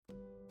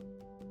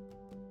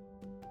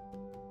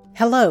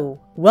Hello,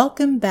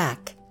 welcome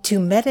back to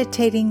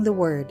Meditating the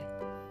Word.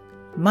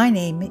 My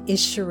name is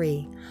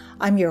Cherie.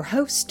 I'm your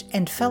host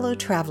and fellow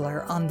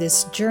traveler on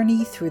this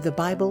journey through the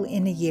Bible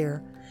in a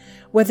year.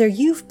 Whether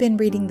you've been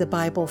reading the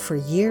Bible for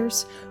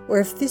years or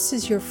if this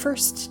is your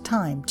first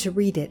time to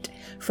read it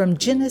from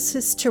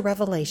Genesis to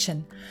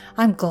Revelation,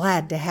 I'm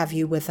glad to have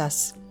you with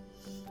us.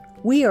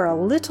 We are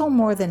a little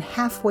more than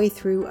halfway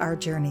through our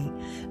journey,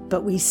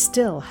 but we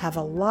still have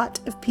a lot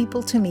of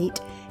people to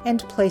meet and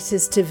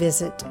places to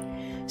visit.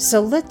 So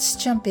let's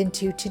jump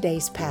into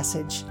today's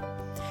passage.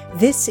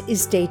 This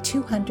is day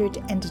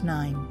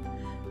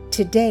 209.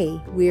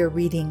 Today we are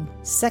reading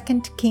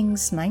 2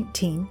 Kings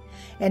 19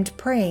 and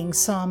praying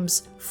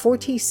Psalms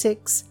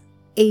 46,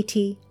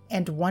 80,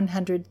 and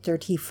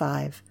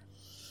 135.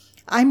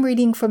 I'm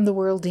reading from the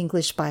World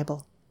English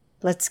Bible.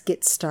 Let's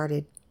get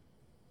started.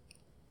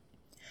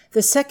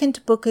 The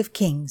second book of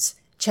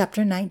Kings,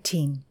 chapter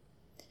 19.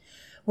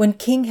 When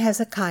King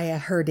Hezekiah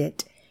heard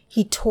it,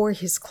 he tore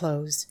his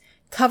clothes,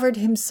 covered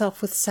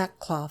himself with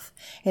sackcloth,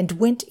 and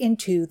went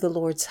into the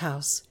Lord's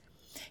house.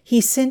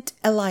 He sent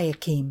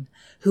Eliakim,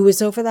 who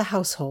was over the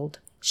household,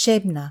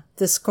 Shebna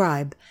the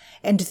scribe,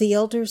 and the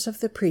elders of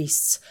the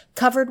priests,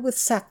 covered with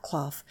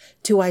sackcloth,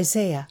 to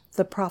Isaiah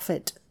the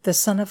prophet, the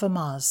son of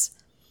Amoz.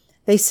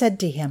 They said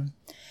to him,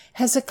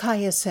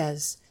 Hezekiah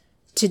says,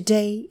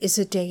 Today is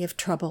a day of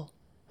trouble,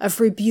 of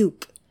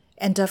rebuke,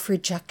 and of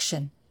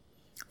rejection.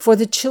 For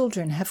the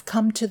children have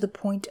come to the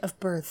point of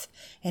birth,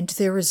 and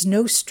there is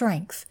no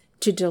strength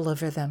to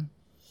deliver them.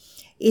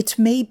 It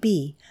may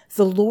be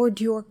the Lord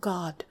your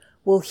God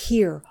will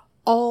hear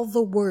all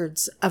the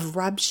words of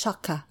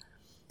Rabshakeh,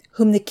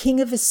 whom the king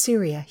of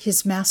Assyria,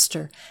 his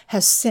master,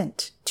 has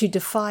sent to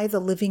defy the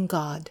living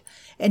God,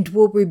 and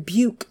will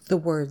rebuke the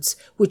words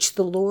which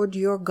the Lord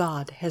your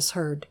God has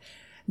heard.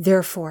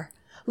 Therefore,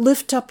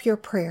 lift up your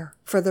prayer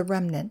for the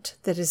remnant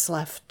that is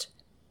left.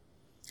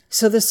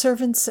 So the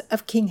servants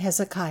of King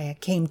Hezekiah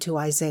came to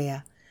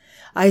Isaiah.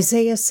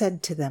 Isaiah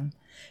said to them,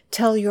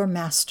 Tell your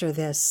master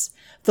this.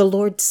 The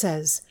Lord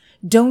says,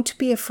 Don't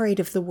be afraid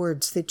of the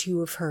words that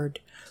you have heard,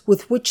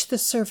 with which the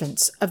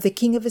servants of the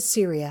king of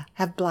Assyria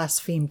have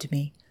blasphemed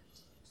me.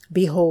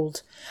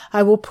 Behold,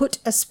 I will put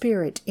a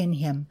spirit in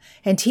him,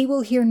 and he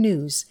will hear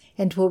news,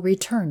 and will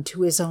return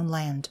to his own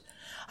land.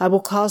 I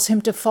will cause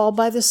him to fall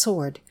by the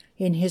sword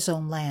in his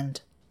own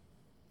land.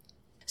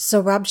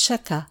 So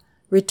Rabshakeh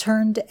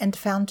returned and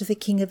found the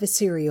king of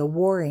Assyria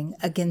warring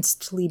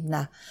against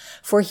Libnah,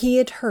 for he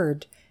had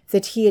heard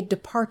that he had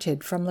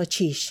departed from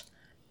Lachish.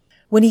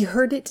 When he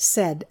heard it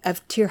said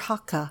of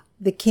Tirhakah,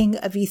 the king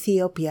of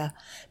Ethiopia,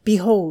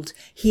 Behold,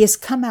 he has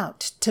come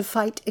out to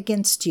fight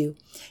against you,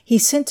 he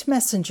sent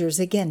messengers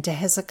again to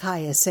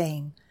Hezekiah,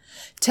 saying,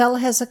 Tell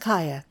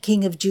Hezekiah,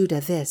 king of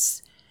Judah,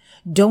 this,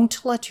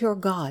 Don't let your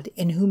God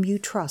in whom you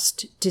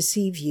trust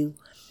deceive you,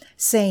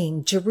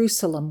 saying,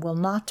 Jerusalem will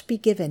not be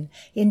given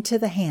into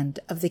the hand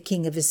of the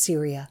king of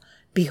Assyria.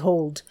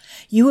 Behold,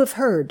 you have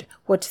heard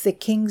what the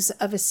kings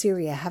of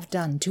Assyria have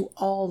done to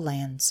all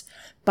lands,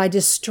 by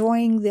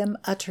destroying them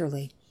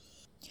utterly.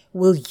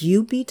 Will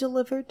you be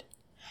delivered?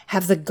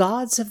 Have the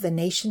gods of the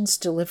nations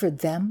delivered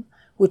them,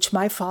 which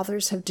my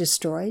fathers have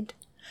destroyed?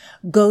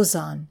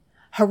 Gozan,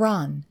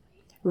 Haran,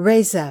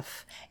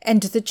 Rezeph,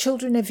 and the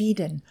children of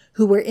Eden,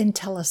 who were in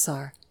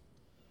Telassar.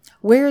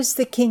 Where is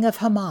the king of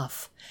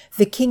Hamath,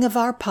 the king of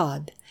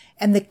Arpad,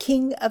 and the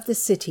king of the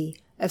city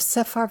of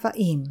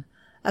Sepharvaim,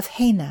 of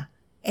Hena,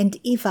 and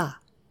Eva?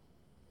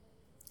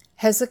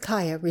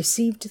 Hezekiah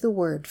received the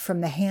word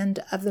from the hand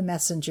of the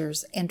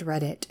messengers and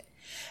read it.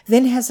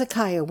 Then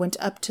Hezekiah went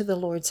up to the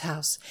Lord's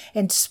house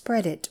and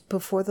spread it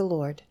before the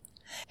Lord.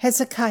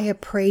 Hezekiah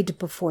prayed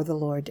before the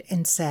Lord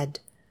and said,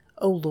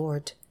 O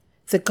Lord,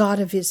 the God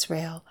of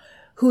Israel,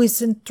 who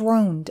is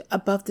enthroned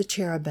above the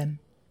cherubim,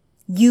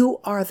 you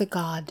are the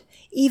God,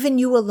 even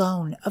you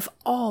alone, of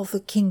all the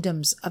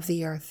kingdoms of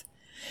the earth.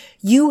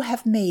 You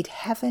have made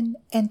heaven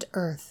and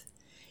earth.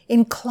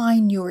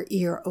 Incline your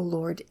ear, O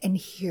Lord, and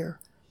hear.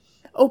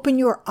 Open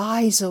your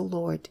eyes, O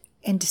Lord,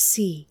 and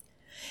see.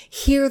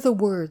 Hear the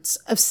words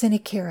of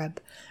Sennacherib,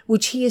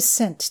 which he has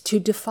sent to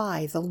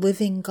defy the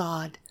living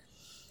God.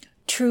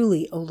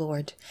 Truly, O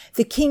Lord,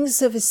 the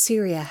kings of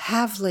Assyria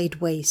have laid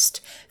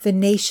waste the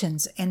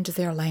nations and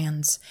their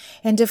lands,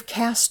 and have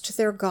cast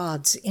their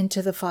gods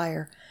into the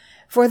fire.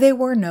 For they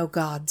were no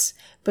gods,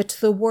 but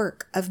the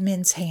work of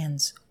men's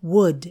hands,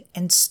 wood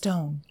and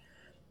stone.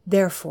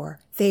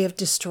 Therefore they have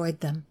destroyed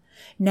them.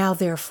 Now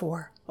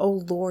therefore, O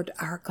Lord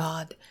our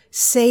God,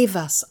 save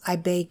us, I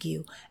beg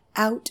you,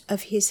 out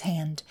of his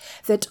hand,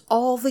 that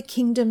all the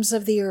kingdoms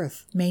of the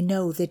earth may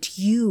know that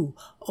you,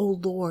 O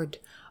Lord,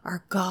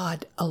 are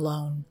God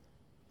alone.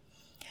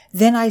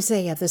 Then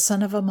Isaiah the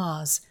son of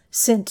Amoz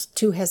sent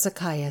to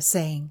Hezekiah,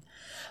 saying,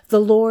 The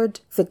Lord,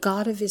 the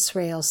God of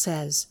Israel,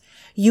 says,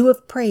 You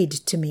have prayed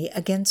to me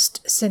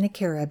against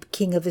Sennacherib,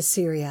 king of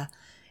Assyria,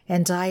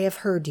 and I have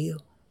heard you.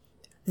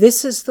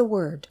 This is the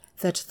word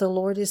that the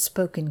Lord has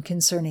spoken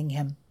concerning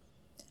him.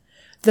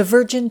 The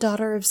virgin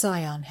daughter of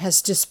Zion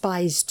has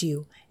despised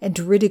you and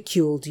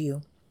ridiculed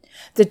you.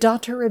 The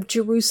daughter of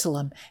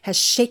Jerusalem has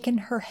shaken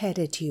her head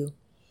at you.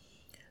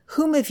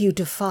 Whom have you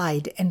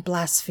defied and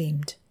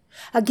blasphemed?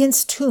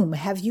 Against whom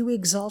have you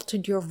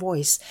exalted your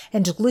voice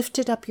and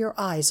lifted up your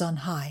eyes on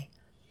high?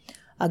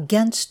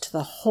 Against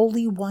the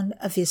Holy One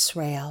of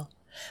Israel.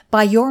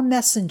 By your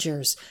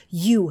messengers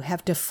you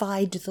have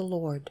defied the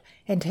Lord,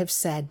 and have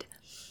said,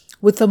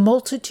 with the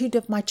multitude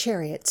of my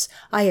chariots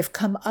I have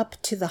come up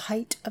to the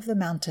height of the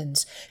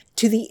mountains,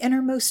 to the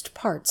innermost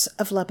parts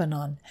of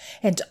Lebanon,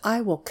 and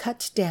I will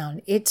cut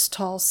down its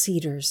tall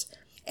cedars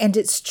and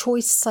its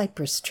choice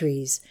cypress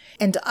trees,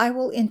 and I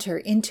will enter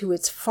into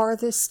its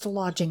farthest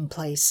lodging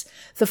place,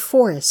 the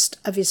forest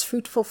of his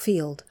fruitful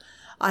field.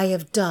 I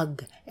have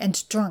dug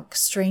and drunk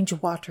strange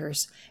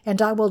waters,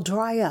 and I will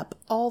dry up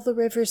all the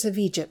rivers of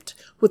Egypt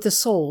with the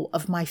sole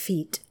of my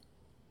feet.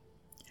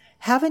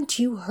 Haven't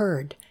you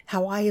heard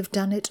how I have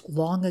done it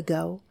long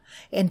ago,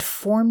 and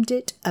formed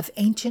it of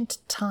ancient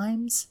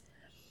times?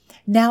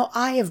 Now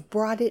I have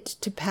brought it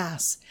to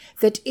pass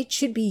that it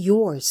should be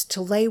yours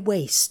to lay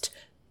waste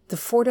the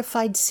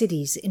fortified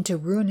cities into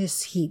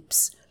ruinous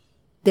heaps.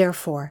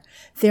 Therefore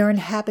their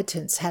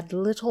inhabitants had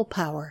little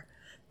power.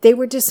 They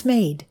were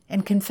dismayed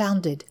and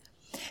confounded.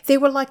 They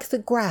were like the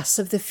grass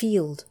of the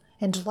field,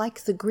 and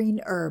like the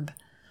green herb,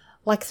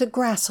 like the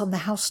grass on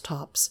the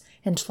housetops,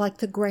 and like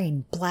the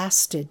grain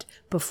blasted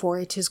before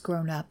it is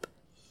grown up.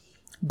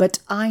 But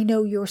I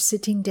know you're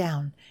sitting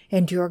down,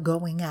 and you're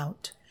going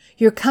out.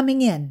 You're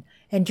coming in,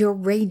 and you're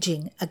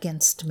raging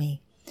against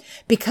me.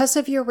 Because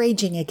of your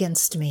raging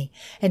against me,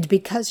 and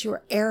because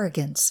your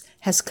arrogance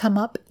has come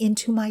up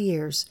into my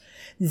ears,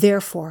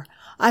 therefore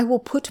I will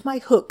put my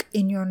hook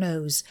in your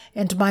nose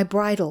and my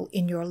bridle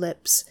in your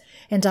lips,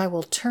 and I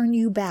will turn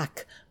you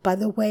back by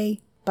the way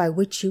by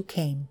which you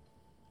came.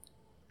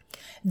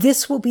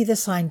 This will be the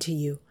sign to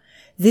you.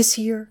 This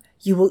year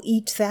you will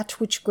eat that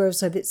which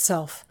grows of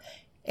itself,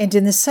 and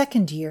in the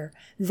second year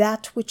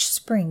that which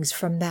springs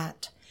from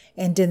that,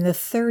 and in the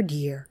third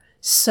year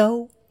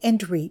sow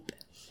and reap,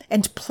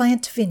 and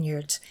plant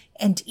vineyards,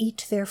 and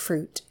eat their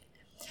fruit.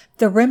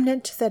 The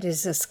remnant that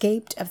is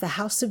escaped of the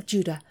house of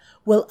Judah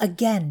will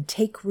again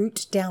take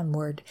root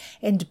downward,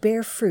 and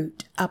bear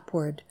fruit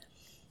upward.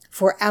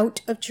 For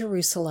out of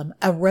Jerusalem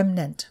a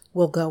remnant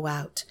will go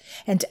out,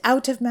 and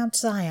out of Mount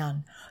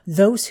Zion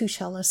those who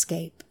shall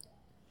escape.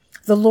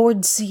 The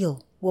Lord's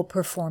zeal will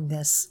perform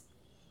this.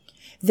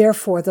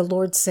 Therefore the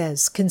Lord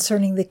says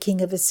concerning the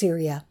king of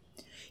Assyria,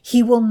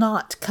 he will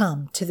not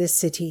come to this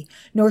city,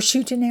 nor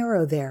shoot an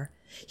arrow there.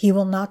 He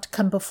will not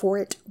come before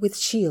it with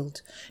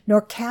shield,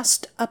 nor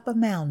cast up a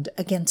mound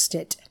against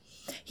it.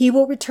 He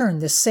will return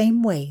the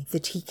same way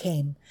that he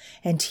came,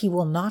 and he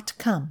will not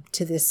come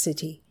to this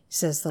city,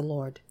 says the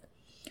Lord.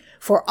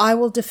 For I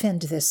will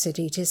defend this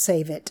city to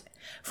save it,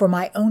 for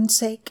my own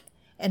sake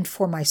and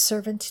for my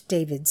servant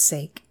David's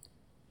sake.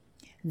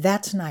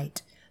 That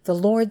night the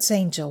Lord's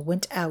angel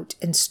went out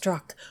and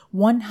struck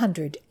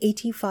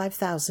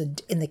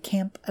 185,000 in the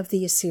camp of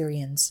the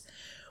Assyrians.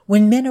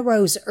 When men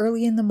arose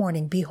early in the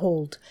morning,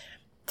 behold,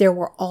 there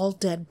were all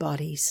dead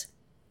bodies.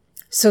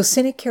 So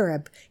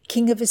Sennacherib,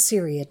 king of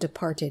Assyria,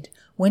 departed,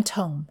 went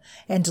home,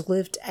 and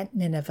lived at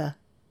Nineveh.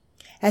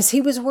 As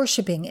he was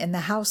worshipping in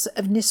the house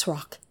of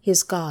Nisroch,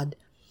 his god,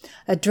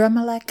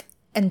 Adrammelech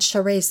and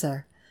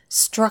Sharezer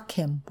struck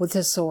him with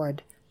a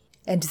sword,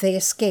 and they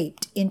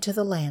escaped into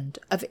the land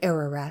of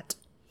Ararat.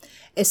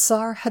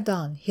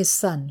 Esarhaddon, his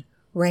son,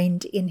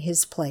 reigned in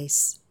his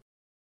place.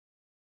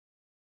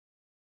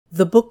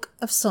 The Book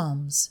of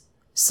Psalms,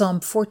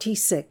 Psalm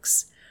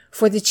 46,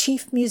 for the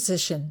chief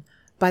musician,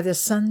 by the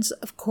sons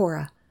of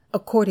Korah,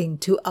 according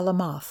to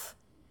Alamoth.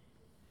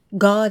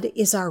 God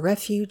is our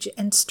refuge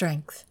and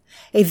strength,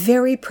 a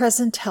very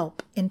present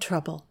help in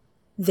trouble.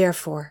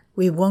 Therefore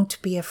we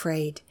won't be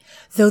afraid,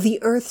 though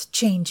the earth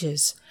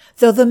changes,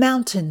 though the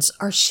mountains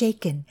are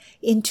shaken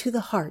into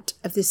the heart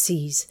of the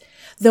seas,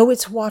 though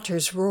its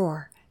waters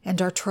roar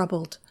and are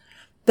troubled,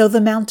 though the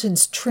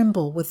mountains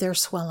tremble with their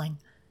swelling.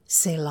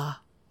 Selah.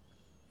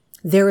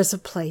 There is a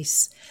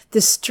place,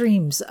 the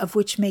streams of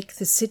which make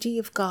the city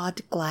of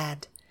God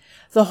glad,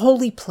 the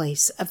holy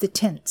place of the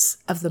tents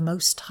of the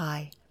Most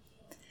High.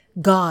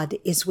 God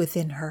is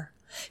within her.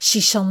 She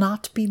shall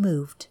not be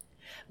moved.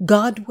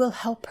 God will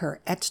help her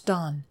at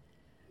dawn.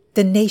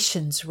 The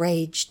nations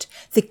raged.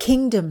 The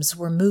kingdoms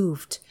were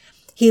moved.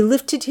 He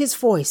lifted his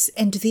voice,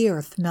 and the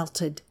earth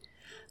melted.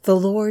 The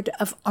Lord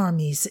of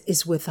armies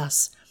is with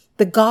us.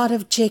 The God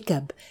of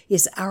Jacob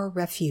is our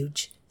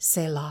refuge.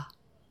 Selah.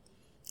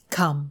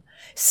 Come,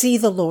 see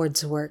the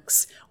Lord's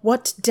works,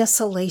 what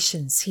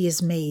desolations he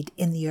has made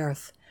in the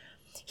earth.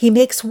 He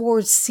makes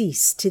wars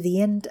cease to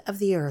the end of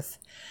the earth.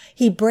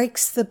 He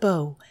breaks the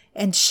bow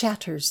and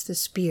shatters the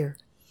spear.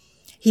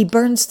 He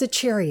burns the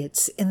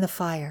chariots in the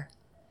fire.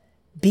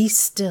 Be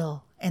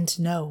still and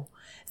know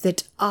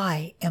that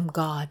I am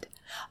God.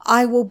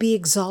 I will be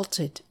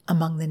exalted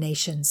among the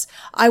nations.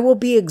 I will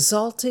be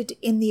exalted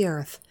in the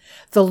earth.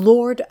 The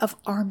Lord of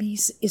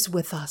armies is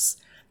with us.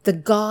 The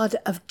God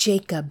of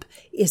Jacob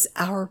is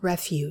our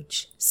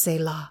refuge.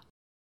 Selah.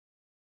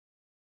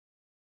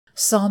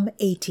 Psalm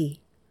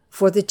 80,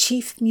 for the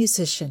chief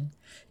musician,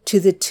 to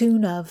the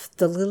tune of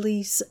The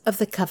Lilies of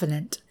the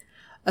Covenant,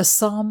 a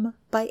psalm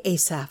by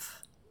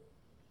Asaph.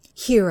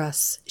 Hear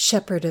us,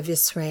 shepherd of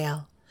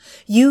Israel,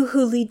 you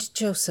who lead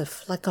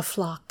Joseph like a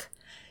flock,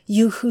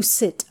 you who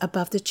sit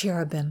above the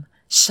cherubim,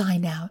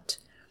 shine out.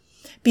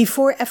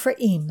 Before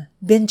Ephraim,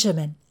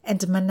 Benjamin,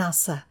 and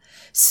Manasseh,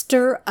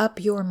 stir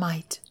up your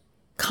might.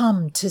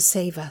 Come to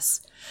save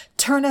us.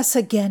 Turn us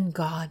again,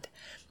 God.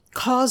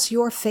 Cause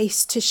your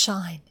face to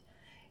shine,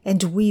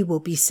 and we will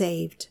be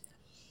saved.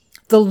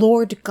 The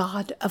Lord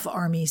God of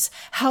armies,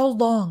 how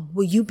long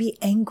will you be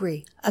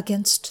angry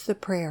against the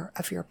prayer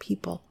of your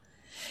people?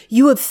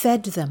 You have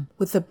fed them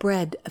with the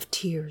bread of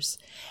tears,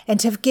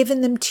 and have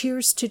given them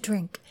tears to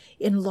drink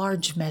in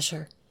large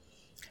measure.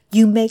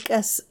 You make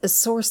us a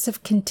source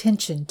of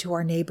contention to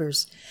our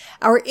neighbors.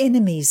 Our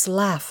enemies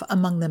laugh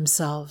among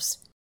themselves.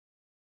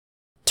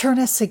 Turn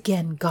us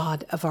again,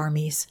 God of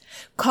armies.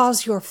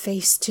 Cause your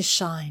face to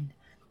shine,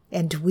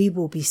 and we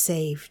will be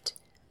saved.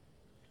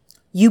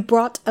 You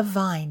brought a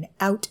vine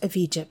out of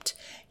Egypt.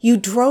 You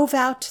drove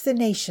out the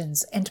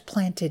nations and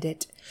planted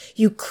it.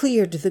 You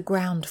cleared the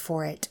ground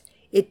for it.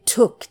 It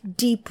took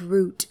deep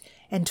root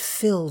and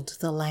filled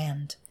the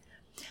land.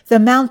 The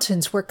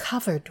mountains were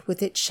covered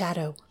with its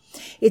shadow.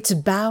 Its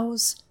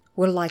boughs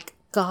were like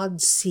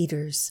God's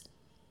cedars.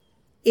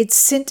 It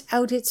sent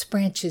out its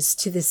branches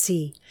to the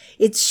sea,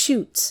 its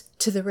shoots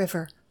to the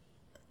river.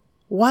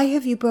 Why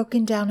have you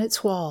broken down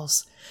its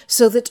walls,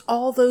 so that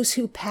all those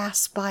who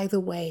pass by the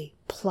way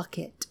pluck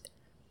it?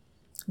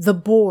 The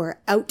boar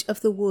out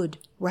of the wood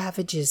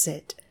ravages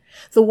it.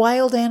 The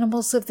wild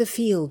animals of the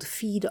field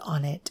feed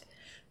on it.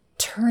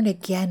 Turn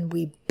again,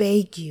 we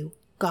beg you,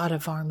 God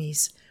of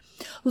armies.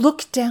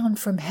 Look down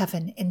from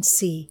heaven and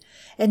see,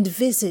 and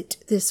visit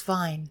this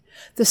vine,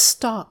 the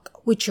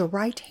stalk which your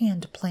right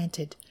hand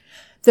planted,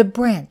 the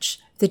branch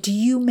that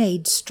you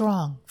made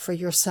strong for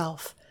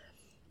yourself.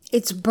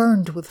 It's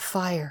burned with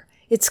fire.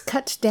 It's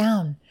cut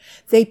down.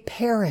 They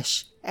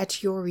perish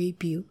at your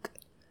rebuke.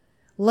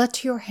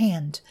 Let your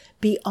hand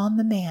be on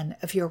the man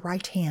of your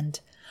right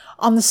hand,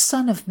 on the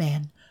Son of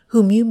Man,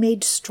 whom you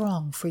made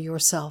strong for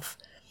yourself.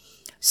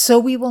 So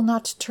we will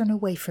not turn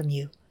away from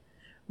you.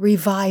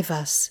 Revive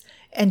us,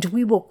 and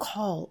we will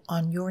call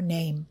on your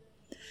name.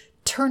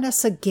 Turn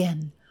us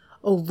again,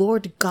 O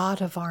Lord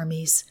God of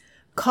armies.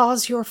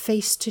 Cause your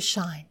face to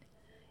shine,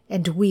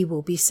 and we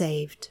will be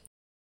saved.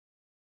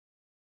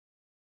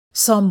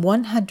 Psalm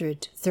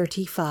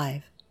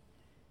 135.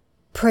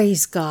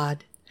 Praise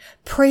God.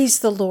 Praise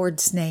the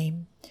Lord's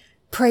name.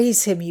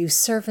 Praise him, you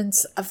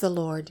servants of the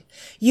Lord,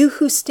 you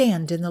who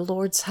stand in the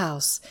Lord's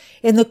house,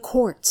 in the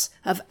courts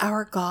of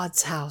our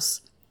God's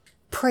house.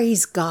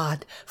 Praise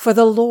God, for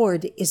the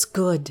Lord is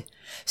good.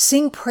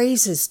 Sing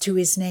praises to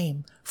his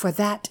name, for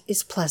that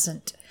is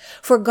pleasant.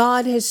 For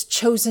God has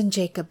chosen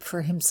Jacob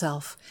for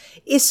himself,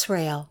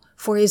 Israel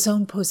for his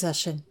own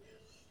possession.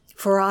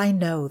 For I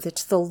know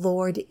that the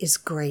Lord is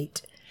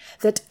great,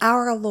 that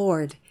our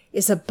Lord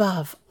is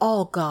above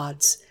all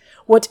gods.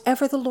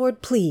 Whatever the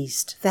Lord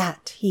pleased,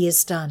 that he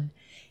has done,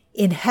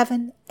 in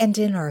heaven and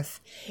in earth,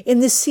 in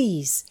the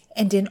seas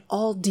and in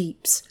all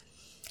deeps.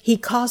 He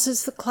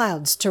causes the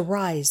clouds to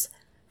rise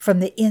from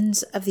the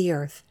ends of the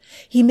earth.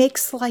 He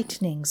makes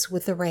lightnings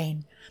with the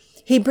rain.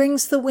 He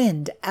brings the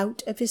wind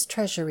out of his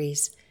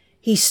treasuries.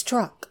 He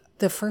struck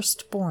the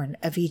firstborn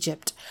of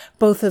Egypt,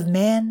 both of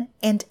man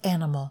and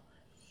animal.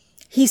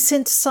 He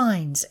sent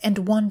signs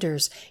and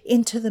wonders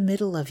into the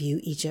middle of you,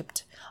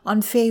 Egypt,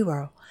 on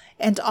Pharaoh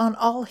and on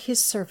all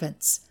his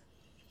servants.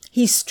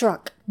 He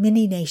struck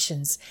many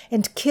nations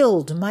and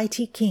killed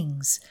mighty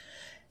kings,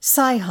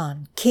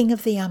 Sihon, king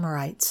of the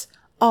Amorites,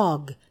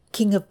 Og,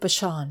 king of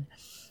Bashan,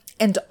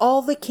 and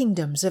all the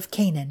kingdoms of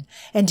Canaan,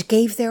 and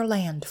gave their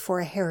land for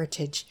a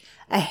heritage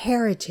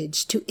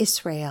to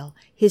Israel,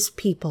 his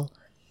people.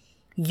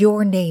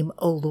 Your name,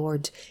 O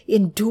Lord,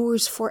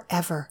 endures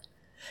forever.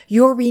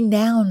 Your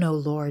renown, O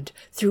Lord,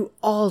 through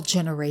all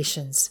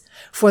generations.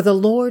 For the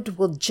Lord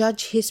will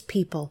judge his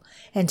people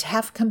and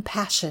have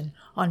compassion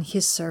on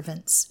his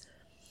servants.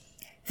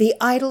 The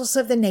idols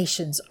of the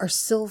nations are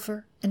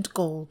silver and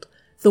gold,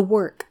 the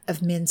work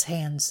of men's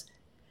hands.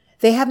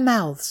 They have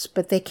mouths,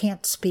 but they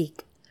can't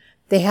speak.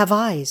 They have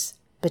eyes,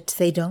 but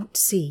they don't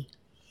see.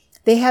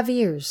 They have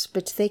ears,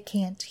 but they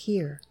can't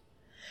hear.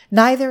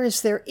 Neither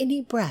is there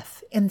any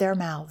breath in their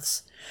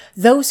mouths.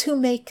 Those who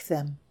make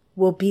them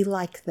will be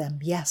like them,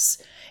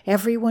 yes,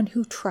 everyone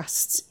who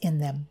trusts in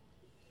them.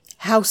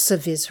 House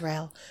of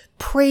Israel,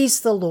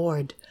 praise the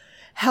Lord.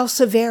 House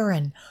of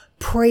Aaron,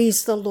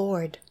 praise the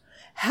Lord.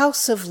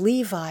 House of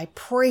Levi,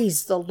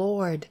 praise the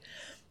Lord.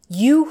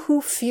 You who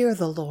fear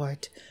the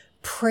Lord,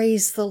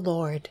 praise the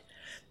Lord.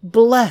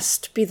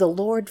 Blessed be the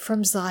Lord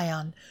from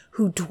Zion,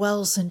 who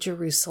dwells in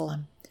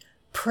Jerusalem.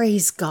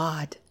 Praise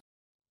God.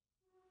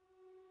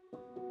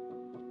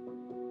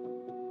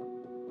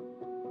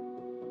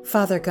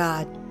 Father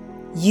God,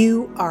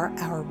 you are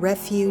our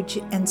refuge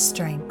and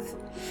strength.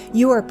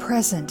 You are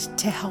present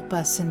to help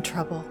us in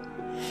trouble.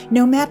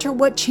 No matter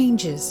what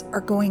changes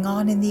are going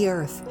on in the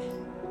earth,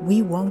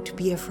 we won't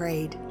be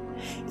afraid.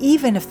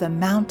 Even if the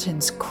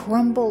mountains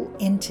crumble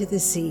into the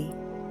sea,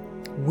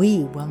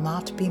 we will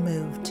not be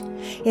moved.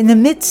 In the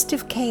midst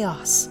of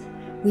chaos,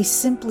 we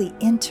simply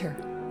enter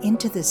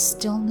into the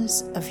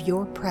stillness of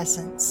your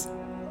presence.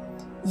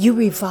 You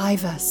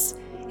revive us,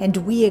 and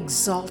we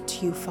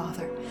exalt you,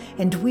 Father,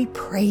 and we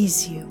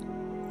praise you.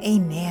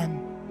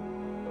 Amen.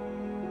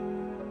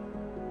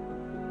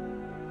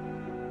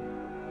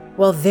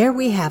 Well, there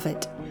we have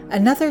it,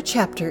 another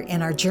chapter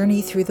in our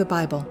journey through the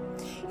Bible.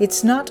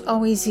 It's not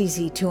always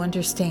easy to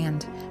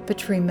understand,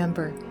 but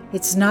remember,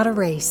 it's not a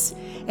race,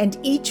 and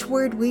each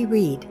word we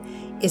read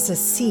is a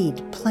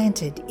seed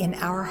planted in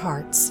our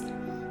hearts.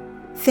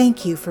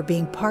 Thank you for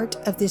being part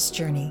of this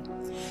journey.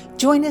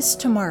 Join us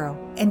tomorrow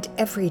and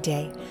every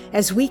day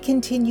as we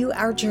continue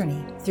our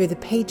journey through the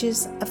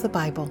pages of the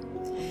Bible.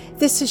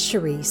 This is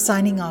Cherie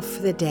signing off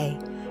for the day.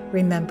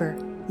 Remember,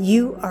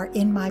 you are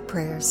in my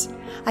prayers.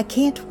 I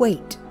can't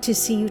wait to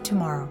see you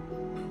tomorrow.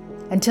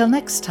 Until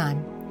next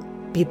time,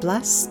 be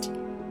blessed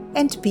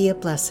and be a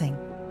blessing.